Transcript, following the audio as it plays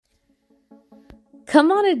Come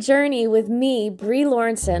on a journey with me, Bree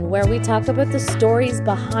Lawrenson, where we talk about the stories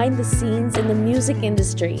behind the scenes in the music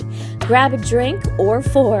industry. Grab a drink or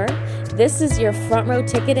four. This is your front row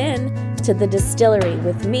ticket in to the distillery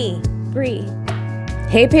with me, Bree.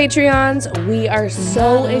 Hey Patreons, we are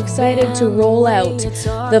so excited to roll out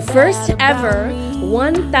the first ever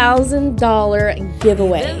 $1,000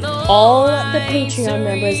 giveaway. All the Patreon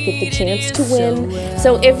members get the chance to win.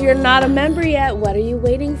 So if you're not a member yet, what are you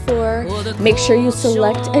waiting for? Make sure you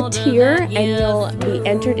select a tier and you'll be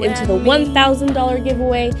entered into the $1,000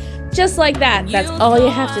 giveaway just like that. That's all you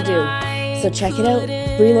have to do. So check it out,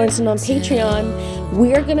 Bree Lawrenson on Patreon.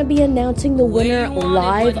 We're going to be announcing the winner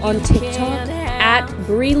live on TikTok at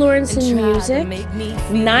Bree Lawrenson Music,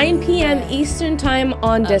 9 p.m. Eastern Time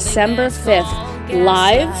on December 5th,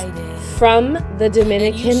 live from the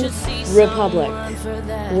Dominican Republic.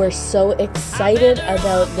 We're so excited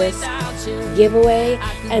about this giveaway,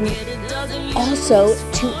 and also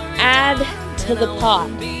to add to the pot,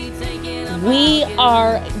 we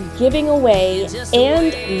are giving away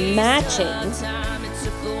and matching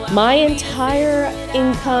my entire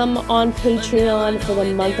income on Patreon for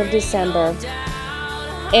the month of December.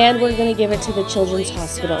 And we're going to give it to the Children's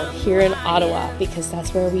Hospital here in Ottawa because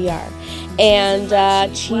that's where we are. And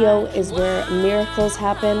CHEO is where miracles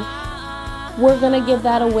happen. We're going to give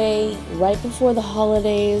that away right before the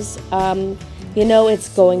holidays. It's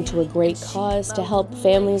going to a great cause to help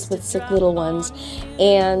families with sick little ones.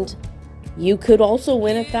 And you could also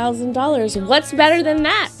win $1,000. What's better than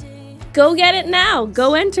that? Go get it now.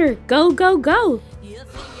 Go enter. Go, go, go.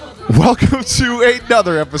 Welcome to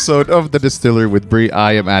another episode of The Distillery with Bree.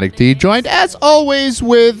 I am Addict D, joined as always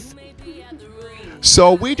with...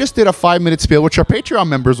 So we just did a 5-minute spiel, which our Patreon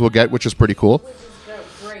members will get, which is pretty cool.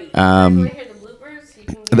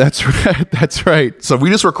 That's right. That's right. So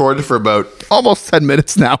we just recorded for about almost 10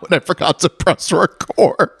 minutes now, and I forgot to press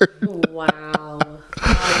record. Wow.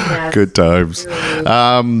 Good times.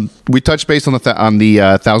 We touched base on the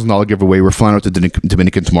 $1,000 giveaway. We're flying out to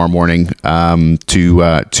Dominican tomorrow morning to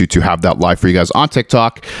have that live for you guys on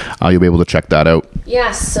TikTok. You'll be able to check that out.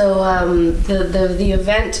 Yeah. So the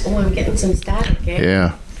event. Oh, I'm getting some static.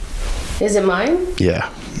 Yeah. Is it mine? Yeah.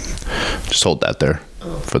 Just hold that there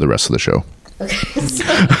for the rest of the show. Okay. So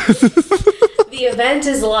the event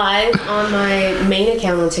is live on my main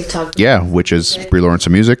account on TikTok. Yeah, which is Bree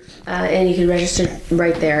Lawrenson Music. And you can register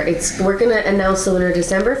right there. We're going to announce the winner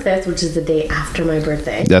December 5th, which is the day after my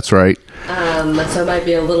birthday. That's right. So I might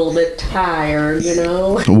be a little bit tired,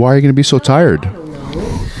 Why are you going to be so tired? I don't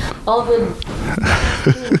know. All the...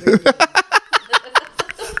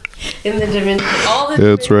 in the Dominican, all the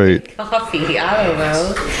That's right. Coffee, I don't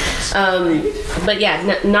know. But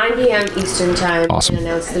yeah, 9 p.m. Eastern Time. Awesome. We can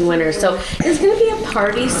announce the winner. So it's going to be a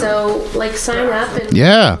party, so sign up. And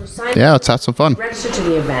let's have some fun. Register to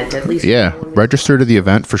the event, at least. Yeah, register to the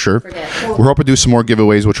event for sure. We're hoping to do some more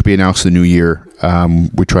giveaways, which will be announced in the new year.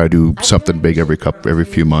 We try to do something big every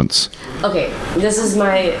few months. Okay, this is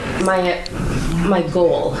my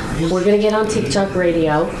goal. We're going to get on TikTok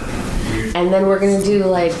radio. And then we're going to do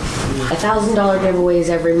 $1,000 giveaways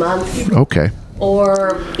every month. Okay.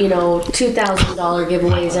 Or, $2,000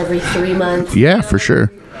 giveaways every 3 months. Yeah, for sure.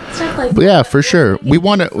 Stuff like that. Yeah, for sure. We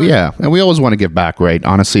want to, and we always want to give back, right?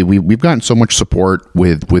 Honestly, we've gotten so much support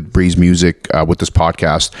with Bree's music, with this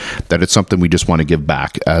podcast, that it's something we just want to give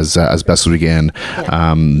back as best as we can.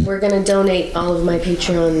 Yeah. We're going to donate all of my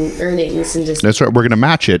Patreon earnings and just... That's right. We're going to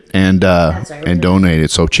match it and donate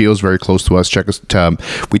it. So CHEO's very close to us. Check us.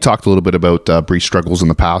 We talked a little bit about Bree's struggles in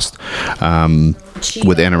the past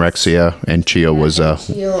with anorexia, and CHEO was...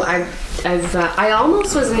 CHEO, I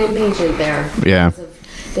almost was an inpatient there. Yeah.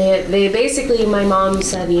 They basically, my mom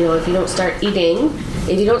said, if you don't start eating,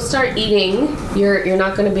 you're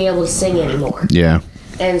not going to be able to sing anymore. Yeah.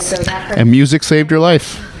 And so that... And music saved your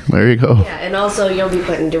life. There you go. Yeah, and also you'll be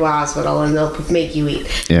put into a hospital and they'll make you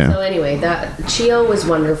eat. Yeah. So anyway, that CHEO was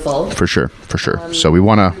wonderful. For sure. So we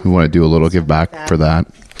wanna do a little give back for that.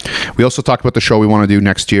 We also talked about the show we want to do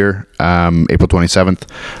next year, April 27th.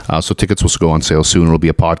 So tickets will go on sale soon. It'll be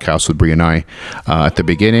a podcast with Bree and I at the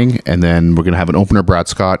beginning. And then we're going to have an opener, Brad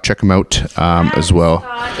Scott. Check him out as well.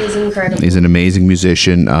 Scott is incredible. He's an amazing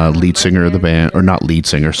musician, lead singer of the band, or not lead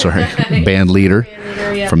singer, sorry, band leader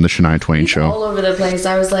from the Shania Twain Show. All over the place.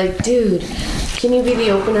 I was like, dude, can you be the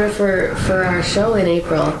opener for our show in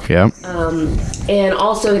April? Yeah. And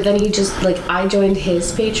also then he just I joined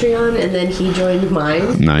his Patreon and then he joined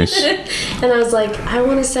mine. Nice. And I was like, I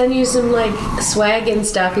want to send you some swag and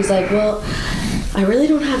stuff. He's like, well, I really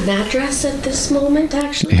don't have an address at this moment,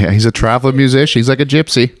 actually. Yeah, he's a traveling musician. He's like a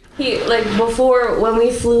gypsy. He before when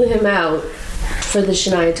we flew him out, for the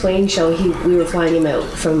Shania Twain show, we were flying him out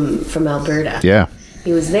from Alberta. Yeah.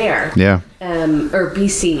 He was there. Yeah. Or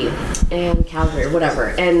BC and Calgary, whatever.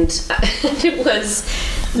 And it was,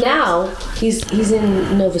 now he's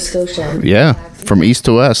in Nova Scotia. Yeah. From east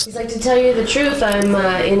to west. He's like, to tell you the truth, I'm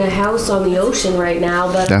in a house on the ocean right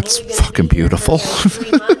now, but that's I'm only gonna fucking be here beautiful.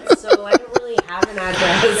 for like 3 months, so I don't really have an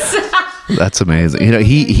address. That's amazing. You know,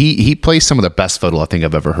 he plays some of the best fiddle I think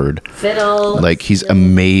I've ever heard. Fiddle. Like, he's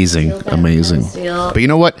amazing. But you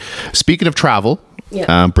know what? Speaking of travel,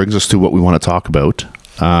 brings us to what we want to talk about.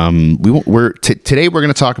 Today we're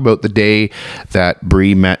going to talk about the day that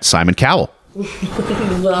Bree met Simon Cowell.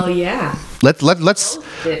 Well, yeah. Let's.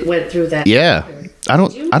 It went through that. Yeah. I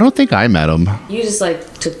don't think I met him. You just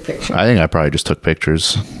like took pictures. I think I probably just took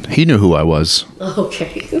pictures. He knew who I was.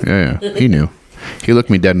 Okay. Yeah, he knew. He looked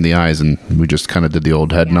me dead in the eyes, and we just kind of did the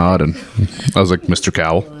old head nod, and I was like, Mr.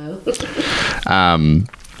 Cowell.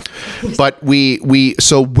 But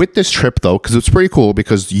so with this trip though, because it's pretty cool,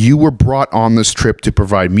 because you were brought on this trip to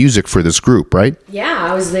provide music for this group, right? Yeah,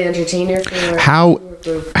 I was the entertainer for how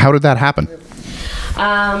did that happen?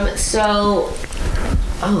 I'm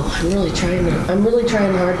really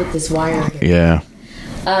trying hard with this wire here. Yeah.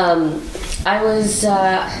 I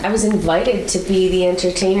was invited to be the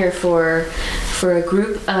entertainer for a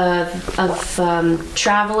group of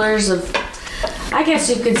travelers, of, I guess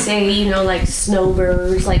you could say, like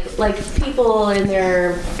snowbirds, like people in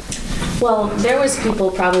their, well, there was people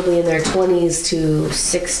probably in their 20s to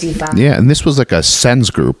 65. Yeah, and this was like a Sens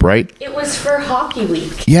group, right? It was for Hockey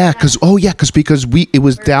Week. Yeah, because it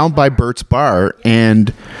was down by Bert's Bar,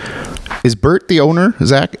 and is Bert the owner?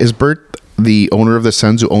 Zach, is Bert the owner of the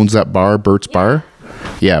Sens who owns that bar, Bert's Bar?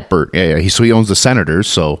 Yeah, Bert. Yeah. He owns the Senators,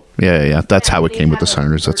 so yeah. That's how it came with the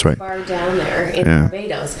Senators. That's right. Bar down there in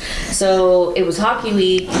Barbados. So it was Hockey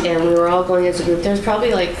Week, and we were all going as a group. There's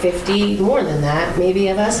probably like 50, more than that, maybe,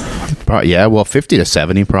 of us. Yeah, well, 50 to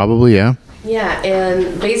 70, probably. Yeah. Yeah,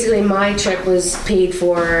 and basically my trip was paid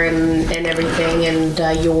for and everything, and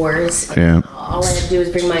yours. Yeah. All I had to do was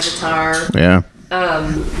bring my guitar. Yeah.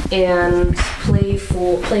 And play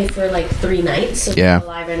for like 3 nights of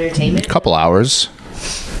live entertainment. Couple hours.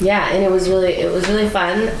 Yeah, and it was really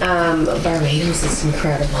fun. Barbados is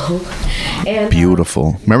incredible. And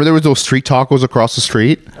beautiful. Remember there was those street tacos across the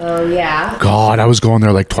street? Oh yeah. God, I was going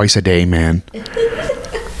there like twice a day, man.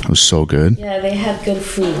 It was so good. Yeah, they had good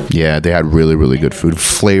food. Yeah, they had really, really good food.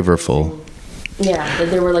 Flavorful. Yeah, but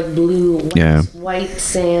there were like white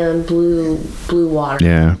sand, blue water.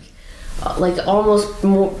 Yeah. Like almost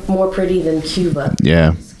more pretty than Cuba.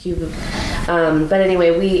 Yeah. Cuba. But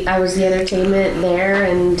anyway, I was the entertainment there,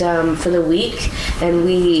 and for the week, and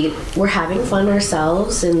we were having fun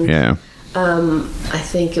ourselves, and I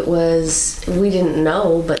think it was, we didn't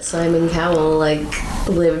know, but Simon Cowell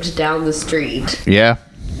lived down the street. Yeah.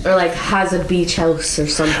 Or has a beach house or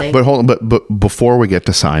something. But hold on, but before we get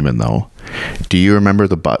to Simon though, do you remember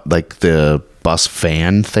the bus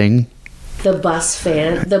van thing? The bus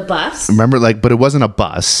fan, the bus. Remember, but it wasn't a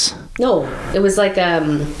bus. No, it was like a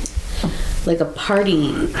party.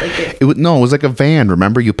 It was like a van.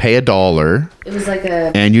 Remember, you pay $1. It was like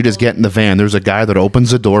a. And you just get in the van. There's a guy that opens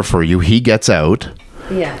the door for you. He gets out.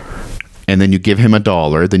 Yeah. And then you give him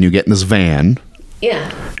 $1. Then you get in this van.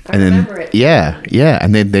 Yeah. I remember it. Yeah.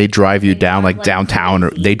 And then they drive you down downtown, or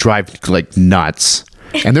they drive nuts.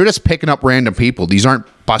 And they're just picking up random people. These aren't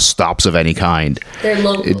bus stops of any kind. They're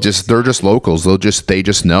locals. They're just locals. They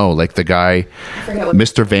just know. The guy,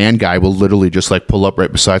 Mr. Van guy, will literally just pull up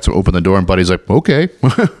right beside him, open the door, and Buddy's like, okay,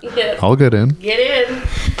 I'll get in. Get in.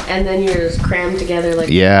 And then you're just crammed together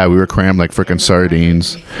Yeah, we were crammed like freaking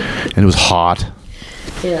sardines. And it was hot.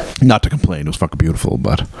 Yeah. Not to complain, it was fucking beautiful,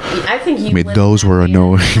 but I think those were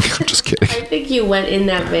annoying. I'm just kidding. I think you went in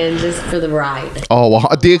that van just for the ride. Oh, well,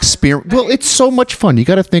 the experience. Well, it's so much fun. You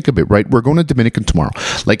got to think of it, right? We're going to Dominican tomorrow.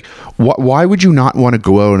 Why would you not want to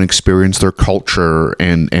go out and experience their culture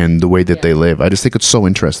and the way that they live? I just think it's so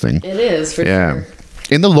interesting. It is, for sure.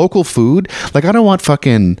 In the local food, I don't want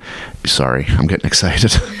fucking. Sorry, I'm getting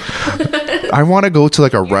excited. I want to go to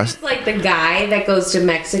a restaurant. Like the guy that goes to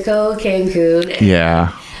Mexico, Cancun.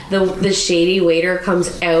 Yeah. The shady waiter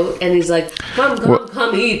comes out and he's like,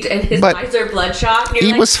 come eat, and his eyes are bloodshot.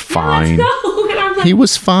 He was fine. Let's go. And I'm he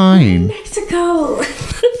was fine. Mexico.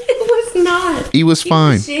 It was not. He was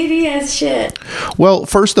fine. Was shady as shit. Well,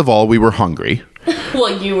 first of all, we were hungry.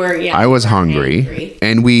 Well, you were, yeah. I was hungry.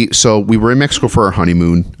 And we were in Mexico for our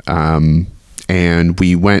honeymoon. and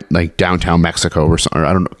we went like downtown Mexico or something.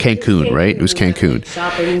 I don't know, Cancun, right? It was Cancun. Like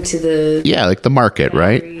shopping to the like the market,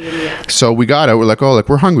 right? yeah. So we got out. We're like, oh, like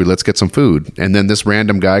we're hungry. Let's get some food. And then this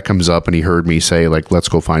random guy comes up and he heard me say like, let's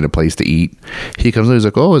go find a place to eat. He comes in. He's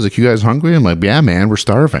like, oh, is like you guys hungry? I'm like, yeah, man, we're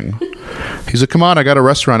starving. He's like, come on, I got a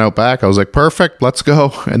restaurant out back. I was like, perfect, let's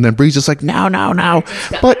go. And then Bree's just like, no.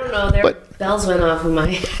 But I don't know. Bells went off in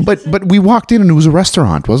my. But we walked in and it was a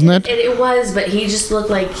restaurant, wasn't it? It was, but he just looked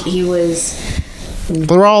like he was.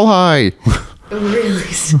 They're all high. Really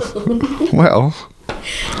stoned. Well.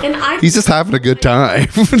 And he's just having a good time.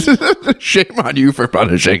 Shame on you for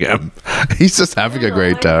punishing him. He's just having a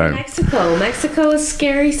great time. Mexico is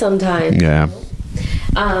scary sometimes. Yeah.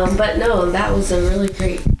 But no, that was a really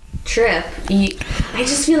great trip. I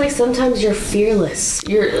just feel like sometimes you're fearless.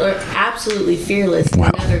 You're absolutely fearless in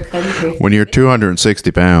another country. When you're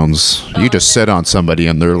 260 pounds, you just sit on somebody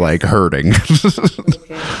and they're like hurting.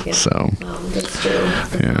 Okay, yeah. So. That's true.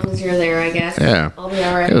 As long as you're there, I guess. Yeah. I'll be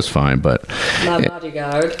all right. It was fine, but. My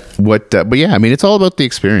bodyguard. But yeah, I mean, it's all about the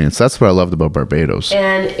experience. That's what I loved about Barbados.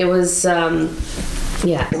 And it was,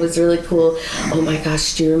 it was really cool. Oh my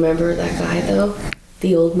gosh, do you remember that guy though?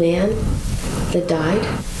 The old man that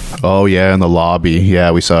died? Oh yeah, in the lobby.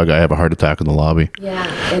 Yeah, we saw a guy have a heart attack in the lobby. Yeah.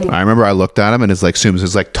 And I remember I looked at him and his like soon as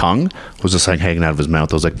his like tongue was just like hanging out of his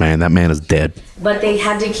mouth. I was like, man, that man is dead. But they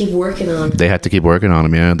had to keep working on him. They had to keep working on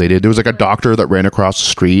him, yeah. They did. There was like a doctor that ran across the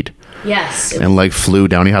street. Yes. And like flew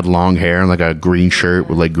down. He had long hair and like a green shirt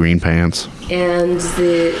with like green pants. And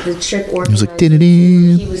the trip organizer, he was like,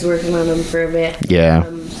 "Dee-dee-dee." He was working on him for a bit. Yeah.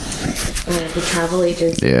 The travel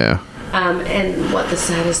agency. Yeah. And what the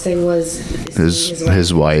saddest thing was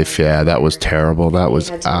his wife. Yeah, that was terrible. That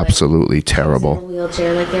was absolutely terrible. In a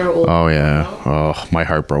wheelchair, like they were old. Oh yeah. Oh, my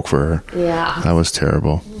heart broke for her. Yeah. That was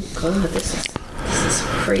terrible. Oh, God, this is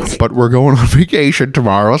crazy. But we're going on vacation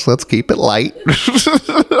tomorrow, so let's keep it light.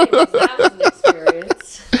 That was an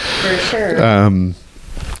experience for sure.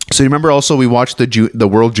 So you remember also we watched the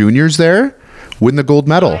World Juniors there, win the gold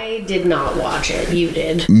medal. I did not watch it. You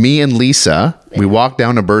did. Me and Lisa, we walked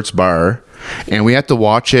down to Bert's Bar, and we had to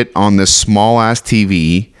watch it on this small ass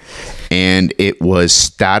TV, and it was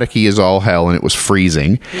staticky as all hell, and it was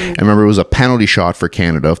freezing. I remember it was a penalty shot for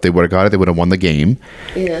Canada. If they would have got it, they would have won the game.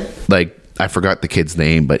 Yeah. Like, I forgot the kid's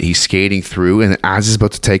name, but he's skating through, and as he's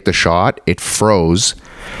about to take the shot, it froze.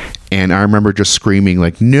 And I remember just screaming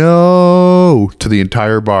like, no, to the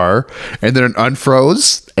entire bar. And then it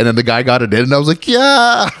unfroze. And then the guy got it in. And I was like,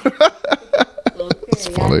 yeah. It's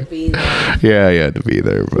funny. Yeah, I had to be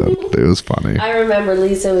there. But it was funny. I remember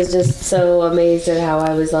Lisa was just so amazed at how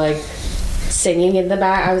I was like singing in the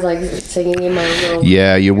back. I was like singing in my room.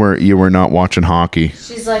 Yeah, you were not watching hockey.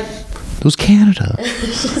 She's like, it was Canada.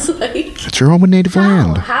 she's like, it's your home and native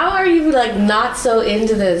land. How are you like not so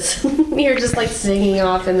into this? You're just like singing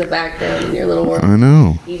off in the background in your little world. I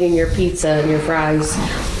know. Eating your pizza and your fries.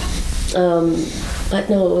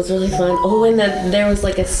 But no, it was really fun. Oh, and then there was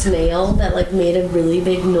like a snail that like made a really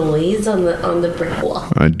big noise on the brick wall.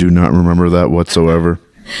 I do not remember that whatsoever.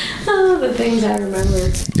 Oh, the things I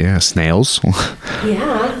remember. Yeah, snails.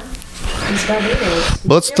 Yeah. Barbados.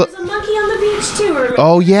 There was a monkey on the beach too. Remember?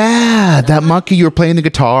 Oh yeah, that monkey. You were playing the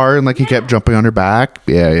guitar and like he kept jumping on her back.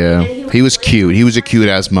 Yeah. He was cute. He was a cute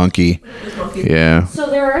ass monkey. Yeah. So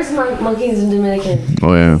there are some monkeys in Dominican.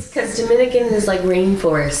 Oh yeah. Because Dominican is like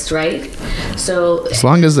rainforest, right? So as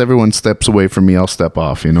long as everyone steps away from me, I'll step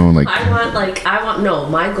off. You know, like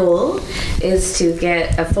my goal is to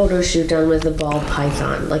get a photo shoot done with a ball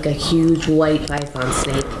python, like a huge white python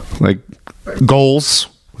snake. Like goals.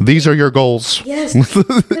 These are your goals. Yes.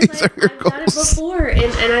 These are your I've goals. done it before,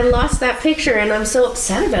 and I lost that picture, and I'm so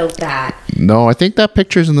upset about that. No, I think that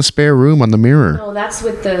picture's in the spare room on the mirror. No, that's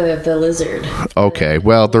with the lizard. Okay,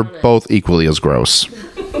 well, they're both equally as gross.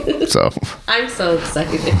 So. I'm so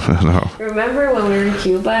excited. I know. Remember when we were in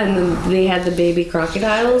Cuba and they had the baby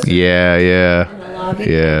crocodiles? Yeah. In the lobby?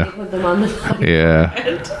 Yeah. They put them on the lobby. Yeah.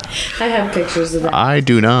 I have pictures of that. I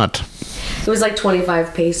do not. It was like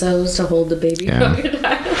 25 pesos to hold the baby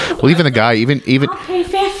crocodile. Well, even the guy, even I'll pay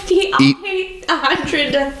 50. I'll pay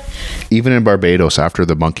 100. Even in Barbados, after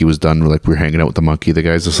the monkey was done, we were hanging out with the monkey. The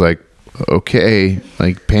guy's just like, okay,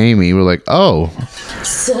 like pay me. We're like, oh,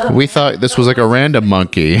 we thought this was like a random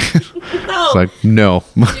monkey. No, it's like, no.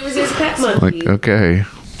 it was his pet monkey. Like, okay.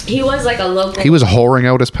 He was like a local. He was whoring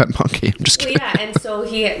out his pet monkey. I'm just kidding. Yeah, and so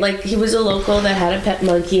he was a local that had a pet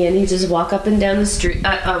monkey, and he just walk up and down the street,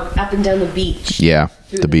 up and down the beach. Yeah,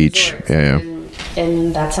 the beach. Yeah.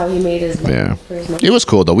 And that's how he made his money. Yeah, for his money. it was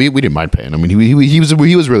cool though. We didn't mind paying. I mean, he was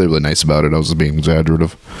really, really nice about it. I was being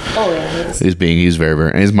exaggerative. Oh yeah, He's very,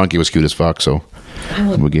 very, and his monkey was cute as fuck. So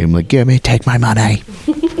We gave him like, take my money.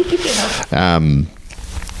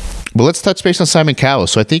 But let's touch base on Simon Cowell.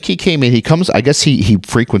 So I think he came in. He comes. I guess he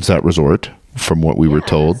frequents that resort, from what we were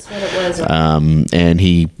told. That's what it was. And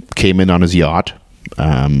he came in on his yacht,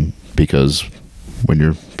 because when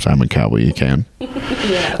you're Simon Cowell, you can.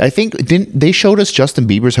 Yeah. I think they showed us Justin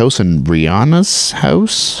Bieber's house and Rihanna's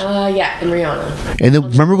house. Yeah, and Rihanna. And then,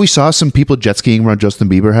 remember we saw some people jet skiing around Justin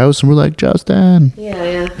Bieber's house, and we're like, Justin.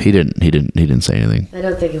 Yeah. He didn't say anything. I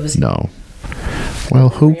don't think it was. No. Well,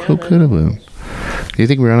 who could have been? Do you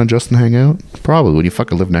think Rihanna and Justin hang out? Probably, when you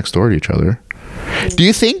fucking live next door to each other. Do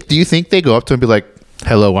you think they go up to him and be like,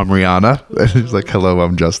 hello, I'm Rihanna? And he's like, hello,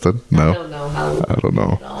 I'm Justin? No. I don't know how. I don't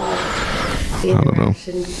know. I don't know.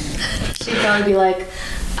 She'd probably be like,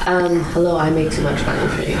 hello, I make too much money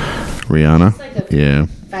for you. Rihanna? Like a yeah.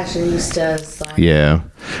 Fashionista. Yeah.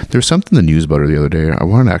 There was something in the news about her the other day. I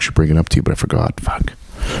wanted to actually bring it up to you, but I forgot. Fuck.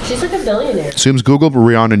 She's like a billionaire. Assumes Google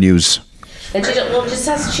Rihanna news. And she just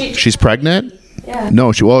has. She's pregnant? Yeah.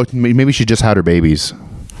 No, maybe she just had her babies.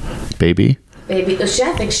 Baby? Baby. I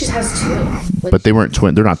think she has two. But they weren't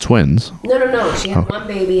twins. They're not twins. No. She had one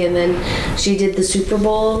baby, and then she did the Super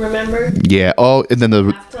Bowl. Remember? Yeah. Oh, and then the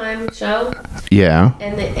halftime show. Yeah.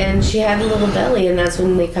 And she had a little belly, and that's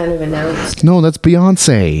when they kind of announced. No, that's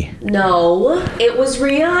Beyonce. No, it was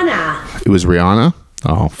Rihanna. It was Rihanna?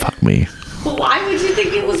 Oh, fuck me. Why would you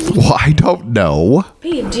think it was? Well, I don't know.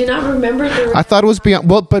 Babe, do you not remember the? I thought it was Beyonce.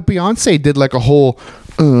 Well, but Beyonce did like a whole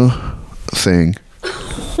thing.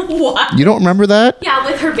 What? You don't remember that? Yeah,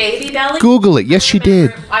 with her baby belly. Google it. Yes, she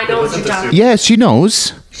did. I know what you're talking about. Yes, she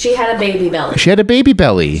knows. She had a baby belly. She had a baby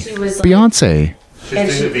belly. She was like, Beyonce.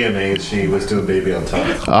 She's doing the VMAs. She was doing Baby on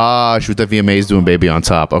Top. She was at VMAs doing Baby on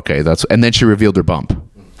Top. Okay, and then she revealed her bump.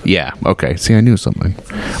 Yeah. Okay. See, I knew something.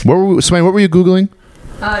 What were you Googling?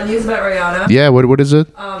 News about Rihanna. Yeah. What is it?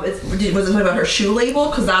 Was it something about her shoe label?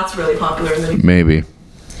 Because that's really popular in the. Maybe.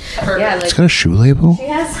 Yeah, It's got a shoe label. she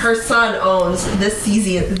has. Her son owns this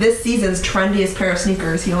season's trendiest pair of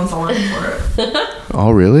sneakers. He owns the line for it.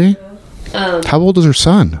 Oh, really? How old is her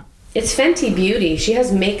son? It's Fenty Beauty. She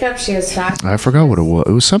has makeup. She has fashion. I forgot what it was.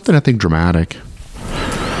 It was something, I think, dramatic.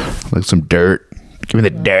 Like some dirt. Give me the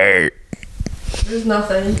dirt. There's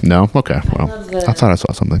nothing. No? Okay. Well, I thought I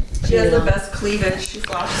saw something. She has the best cleavage. She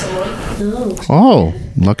flashed someone. Oh,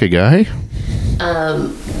 lucky guy. She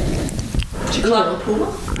collabed with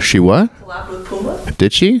Puma. She what? Collabed with Puma.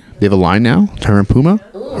 Did she? They have a line now? Her and Puma?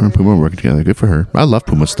 Her and Puma are working together. Good for her. I love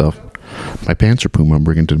Puma stuff. My pants are Puma. I'm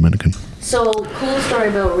bringing to Dominican. So, cool story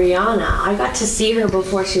about Rihanna. I got to see her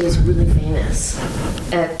before she was really famous.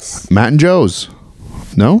 At Matt and Joe's.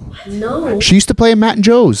 No? no. She used to play at Matt and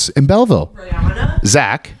Joe's in Belleville. Rihanna.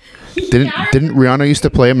 Zach. Didn't Rihanna used to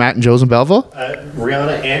play at Matt and Joe's in Belleville?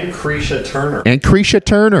 Rihanna and Krisha Turner. And Krisha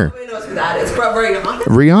Turner. Nobody knows who that is. But Rihanna.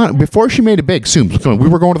 Rihanna, before she made it big, soon. We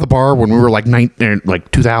were going to the bar when we were like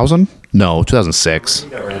 2000? No, 2006. You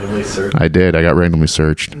got randomly searched. I did. I got randomly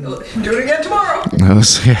searched. Do it again tomorrow.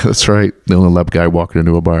 Yeah, that's right. The only lab guy walking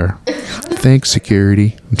into a bar. Thanks,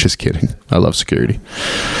 security. I'm just kidding. I love security.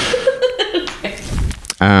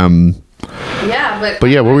 Yeah,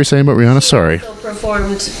 But yeah, what were we saying about Rihanna? Sorry. also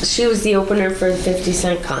performed. She was the opener for the 50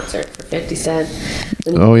 Cent concert for 50 Cent.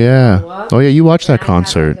 Oh yeah. Oh yeah. You watched that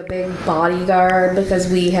concert. Like a big bodyguard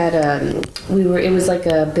because we had it was like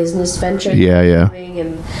a business venture. Yeah.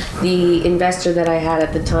 And the investor that I had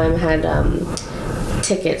at the time had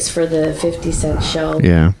tickets for the 50 Cent show.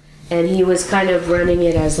 Yeah. And he was kind of running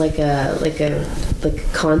it as like a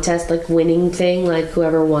contest, like winning thing. Like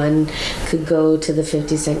whoever won could go to the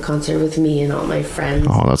 50 Cent concert with me and all my friends.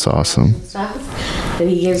 Oh, that's awesome. And stuff.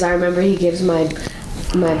 And I remember he gives my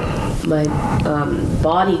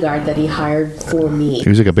bodyguard that he hired for me. He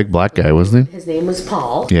was like a big black guy, wasn't he? His name was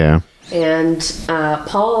Paul. Yeah. And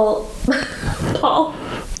Paul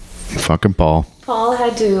Fucking Paul. Paul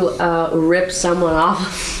had to rip someone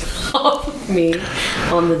off of me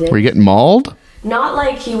on the day. Were you getting mauled? Not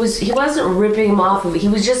like he wasn't ripping him off of me. He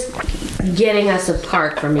was just getting us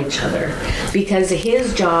apart from each other because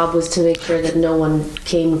his job was to make sure that no one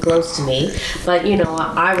came close to me. But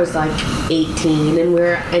I was like 18 and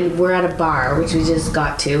we're at a bar which we just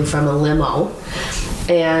got to from a limo.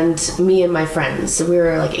 And me and my friends, so we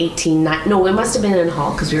were like 18. No, it must have been in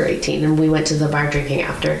Hall because we were 18, and we went to the bar drinking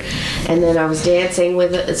after. And then I was dancing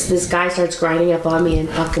with this guy starts grinding up on me, and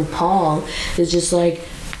fucking Paul is just like,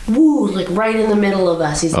 woo, like right in the middle of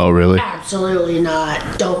us. He's like, really? Absolutely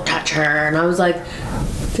not. Don't touch her. And I was like,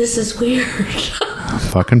 this is weird.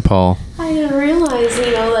 Fucking Paul. I didn't realize,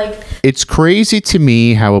 like. It's crazy to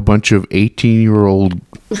me how a bunch of 18-year-old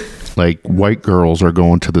like white girls are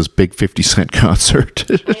going to this big 50 Cent concert.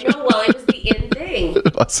 I know, well, it was the in thing. kidding.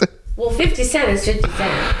 Was it? Well, 50 Cent is 50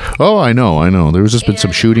 Cent. Oh, I know. There's just been some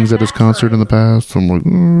And shootings at at his that concert in the past. So I'm like,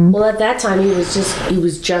 Well, at that time, he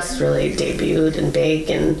was just really debuted and big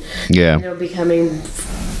and yeah, becoming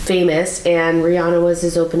famous, and Rihanna was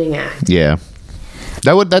his opening act. yeah.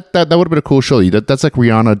 That would have been a cool show. That's like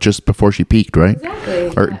Rihanna just before she peaked, right?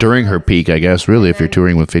 Exactly. Or during her peak, I guess. Really, if you're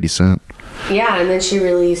touring with 50 Cent. Yeah, and then she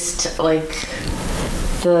released like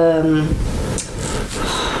the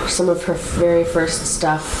some of her very first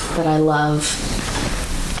stuff that I love.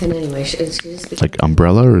 And anyway, she just became, Like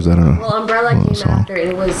Umbrella, or is that a? well, Umbrella came song? after.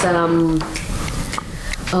 It was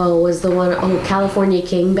was the one California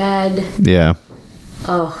King Bed. Yeah,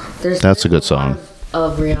 That's a good song.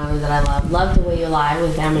 Of Rihanna that I love. Love the Way You Lie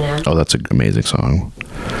with Eminem. oh, that's an amazing song.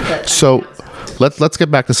 But- So, let's get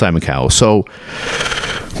back to Simon Cowell. So,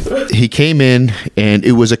 he came in and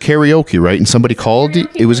it was a karaoke, right? And somebody called you.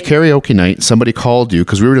 It was a karaoke night. Somebody called you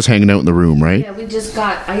because we were just hanging out in the room, right? Yeah, we just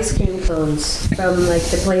got ice cream cones from like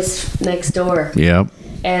the place next door. Yeah.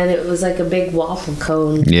 And it was like a big waffle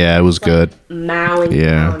cone. Yeah, it was good. Mowing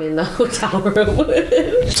Yeah. down in the hotel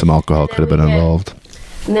room. Some alcohol could have been involved.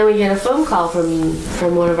 And then we get a phone call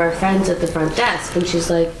from one of our friends at the front desk, and she's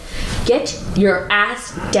like, "Get your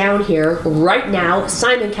ass down here right now.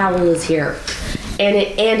 Simon Cowell is here, and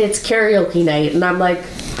it's karaoke night." And I'm like,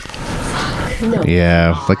 "Fuck, no."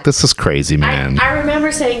 Yeah, like this is crazy, man. I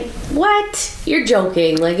remember saying, "What? You're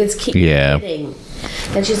joking? Like it's Yeah. kidding?"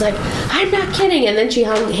 And she's like, "I'm not kidding." And then she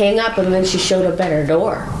hang up, and then she showed up at her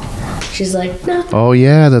door. She's like, "No, Oh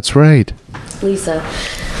yeah, that's right. Lisa."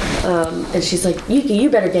 And she's like, "You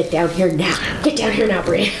better get down here now. Get down here now,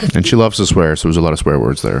 Bria." And she loves to swear, so there's a lot of swear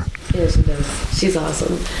words there. Yeah, she does. She's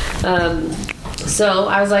awesome. So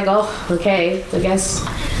I was like, "Oh, okay. I guess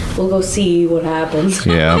we'll go see what happens."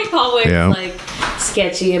 Yeah. I'm like always Yeah. like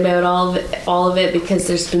sketchy about all of it because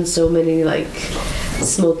there's been so many like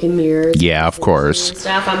smoke and mirrors. Yeah, of course. And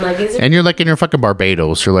stuff. I'm like, is it? And you're like in your fucking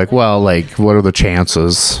Barbados. You're like, well, like, what are the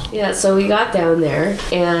chances? Yeah. So we got down there,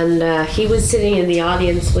 and he was sitting in the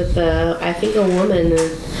audience with I think a woman.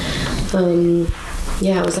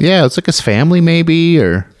 Yeah, it was. Like, Yeah, it's like his family, maybe,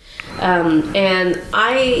 or. And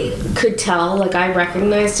I could tell, like, I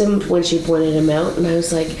recognized him when she pointed him out, and I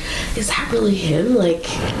was like, "Is that really him?" Like,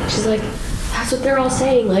 she's like, "That's what they're all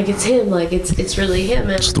saying. Like, it's him. Like, it's really him."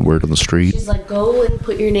 And It's the word on the street. she's like, "Go and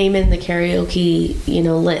put your name in the karaoke,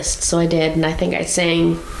 list." So I did, and I think I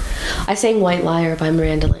sang "White Liar" by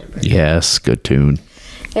Miranda Lambert. Yes, good tune.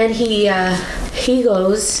 And he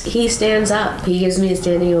stands up. He gives me a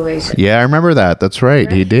standing ovation. Yeah, I remember that. That's right.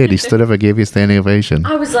 He did. He stood up and gave you a standing ovation.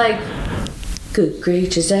 I was like, "Good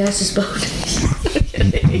grief, his ass is bonus."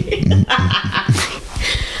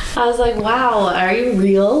 I was like, "Wow, are you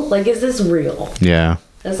real? Like, is this real?" Yeah.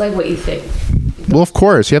 That's like what you think. Well, of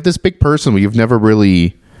course. You have this big person where you've never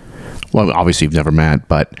really. Well, obviously you've never met,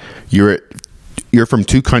 but you're from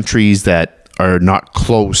two countries that are not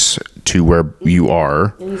close to where you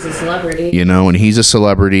are. And he's a celebrity. And he's a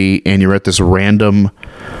celebrity, and you're at this random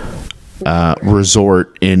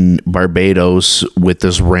resort in Barbados with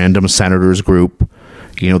this random senators group,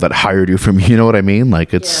 that hired you from, you know what I mean?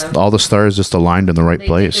 Like, it's Yeah. all the stars just aligned in the right They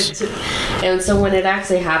place. did it and so when it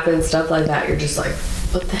actually happens, stuff like that, you're just like,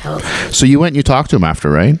 what the hell? So you went and you talked to him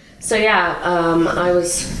after, right? So yeah, I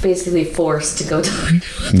was basically forced to go to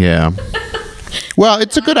Yeah. Well,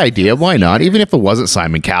 it's a good idea. Why not? Even if it wasn't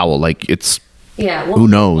Simon Cowell, like, it's, yeah. Well, who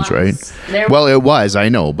knows, it was. right? There Well, it was, I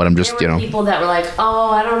know, but I'm just, there were people that were like, "Oh,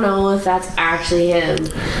 I don't know if that's actually him."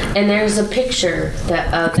 And there's a picture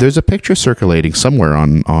that there's a picture circulating somewhere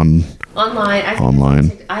on online.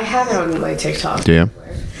 online. I have it on my TikTok. Yeah.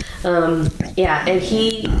 Yeah, and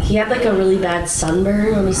he had like a really bad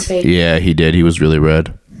sunburn on his face. Yeah, he did. He was really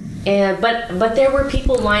red. And but there were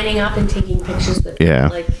people lining up and taking pictures with him. Yeah.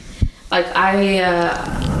 Like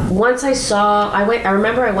I once I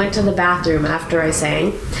remember I went to the bathroom after I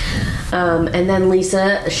sang. And then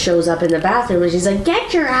Lisa shows up in the bathroom and she's like,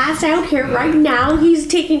 "Get your ass out here right now. He's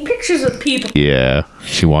taking pictures with people." Yeah.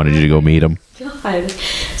 She wanted you to go meet him. God.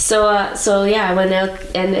 So yeah, I went out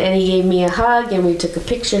and he gave me a hug and we took a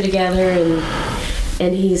picture together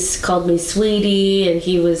and he's called me sweetie and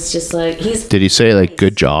he was just like Did he say, like,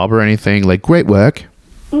 good job or anything? Like, great work?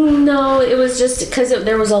 No, it was just because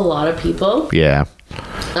there was a lot of people Yeah.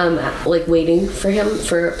 like waiting for him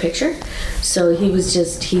for a picture. So he was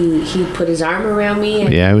just he put his arm around me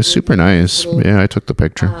and Yeah, it was super nice. Yeah, I took the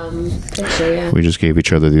picture. picture, yeah. We just gave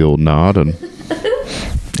each other the old nod and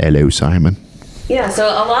hello, Simon. Yeah, so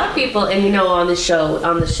a lot of people, and on the show,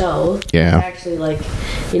 Yeah. it's actually like,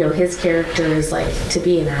 his character is like to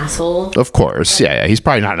be an asshole. Of course, yeah. He's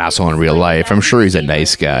probably not an asshole in real life. I'm sure he's a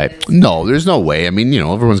nice guy. No, there's no way. I mean,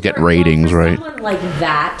 everyone's getting ratings, For right? someone like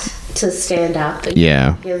that to stand up and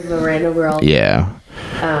Yeah. give a random girl, Yeah.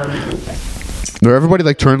 Where everybody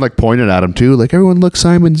like turned, like pointed at him too. Like everyone, look,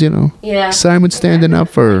 Simon's, Yeah. Simon's standing up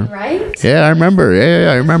for. right? Yeah, I remember.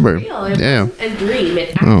 Yeah, I remember. Real. It Yeah. wasn't a dream. It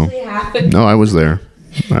actually happened. No, I was there.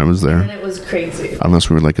 And it was crazy. Unless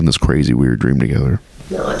we were like in this crazy weird dream together.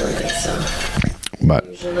 No, I don't think so. But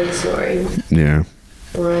Usually snoring. yeah,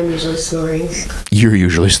 Or I'm usually snoring. you're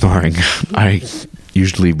usually snoring. I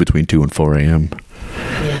usually leave between 2 and 4 a.m.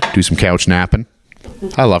 Yeah. Do some couch napping.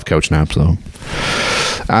 I love couch naps though.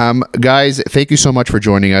 Guys, thank you so much for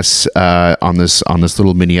joining us on this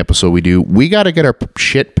little mini episode we do. We got to get our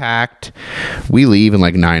shit packed. We leave in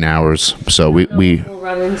like 9 hours, so we We'll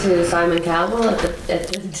run into Simon Cowell at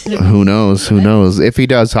the who knows if he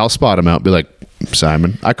does, I'll spot him out, be like,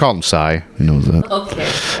 Simon. I call him Cy. He knows that.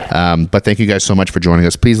 Okay. But thank you guys so much for joining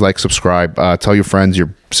us. Please like, subscribe, tell your friends,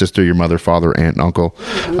 your sister, your mother, father, aunt, and uncle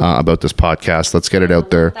about this podcast. Let's get it out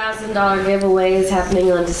there. $1,000 giveaway is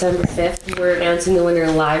happening on December 5th. We're announcing the winner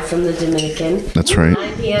live from the Dominican. That's right.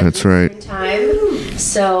 9 p.m. That's right. Eastern Time.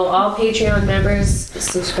 So all Patreon members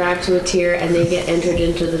subscribe to a tier and they get entered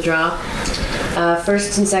into the draw.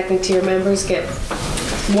 First and second tier members get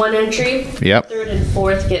 1 entry. Yep. Third and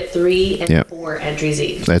fourth get 3 and Yep. 4 entries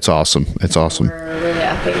each. It's awesome. It's awesome. We're really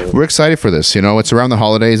upping. We're excited for this. It's around the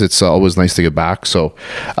holidays. It's always nice to get back. So,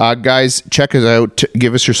 guys, check us out.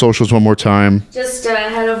 Give us your socials one more time. Just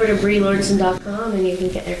head over to BrieLawrenson.com and you can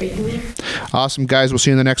get everything there. Awesome, guys. We'll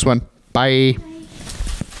see you in the next one. Bye.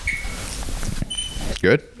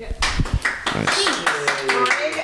 Good? Yeah. Nice.